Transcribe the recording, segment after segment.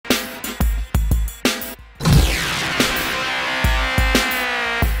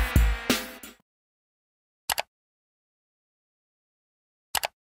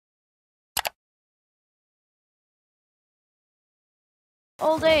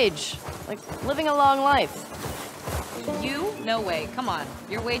old age. Like, living a long life. You? No way. Come on.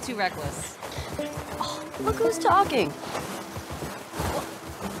 You're way too reckless. Oh, look who's talking.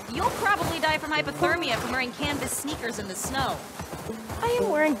 You'll probably die from hypothermia from wearing canvas sneakers in the snow. I am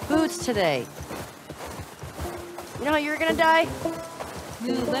wearing boots today. You know how you're gonna die?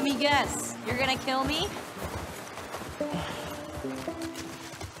 Let me guess. You're gonna kill me?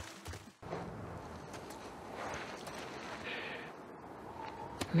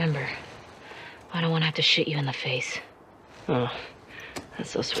 Remember, I don't want to have to shit you in the face. Oh,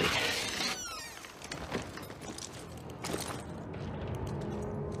 that's so sweet.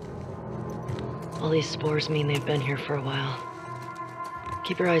 All these spores mean they've been here for a while.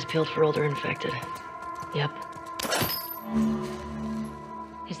 Keep your eyes peeled for older infected. Yep.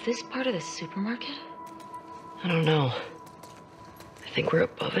 Is this part of the supermarket? I don't know. I think we're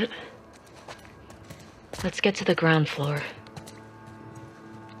above it. Let's get to the ground floor.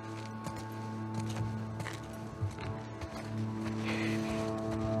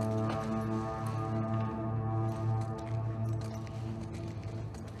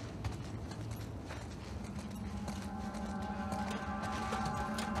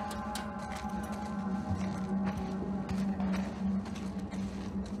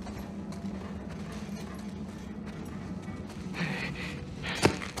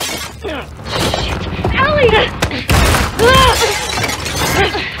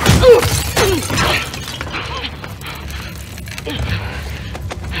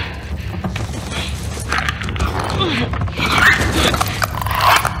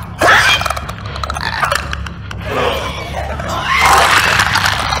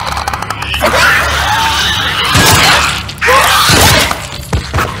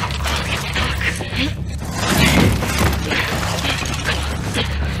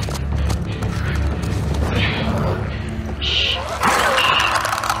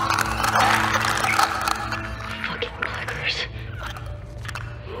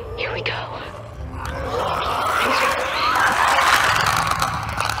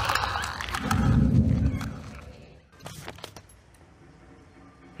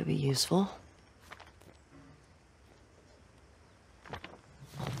 Could be useful.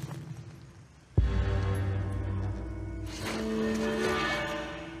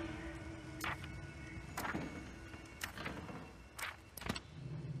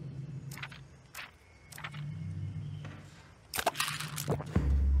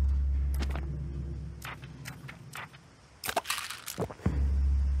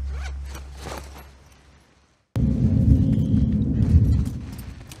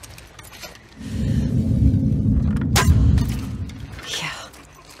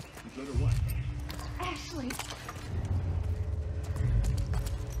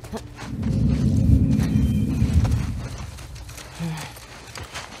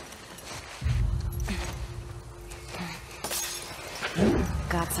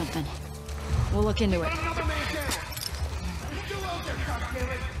 Got something. We'll look into it.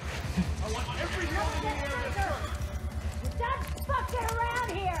 Stop fucking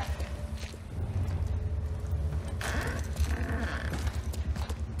around here!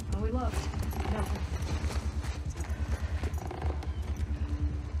 Oh, we looked. Nothing.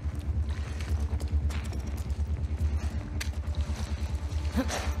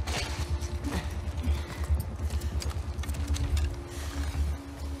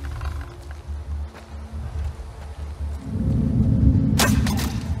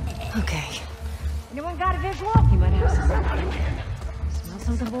 Okay. Anyone got a visual? You might have some. Smell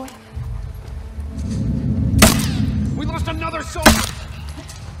something, boy? We lost another soldier!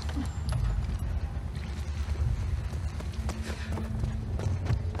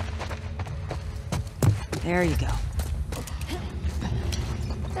 There you go.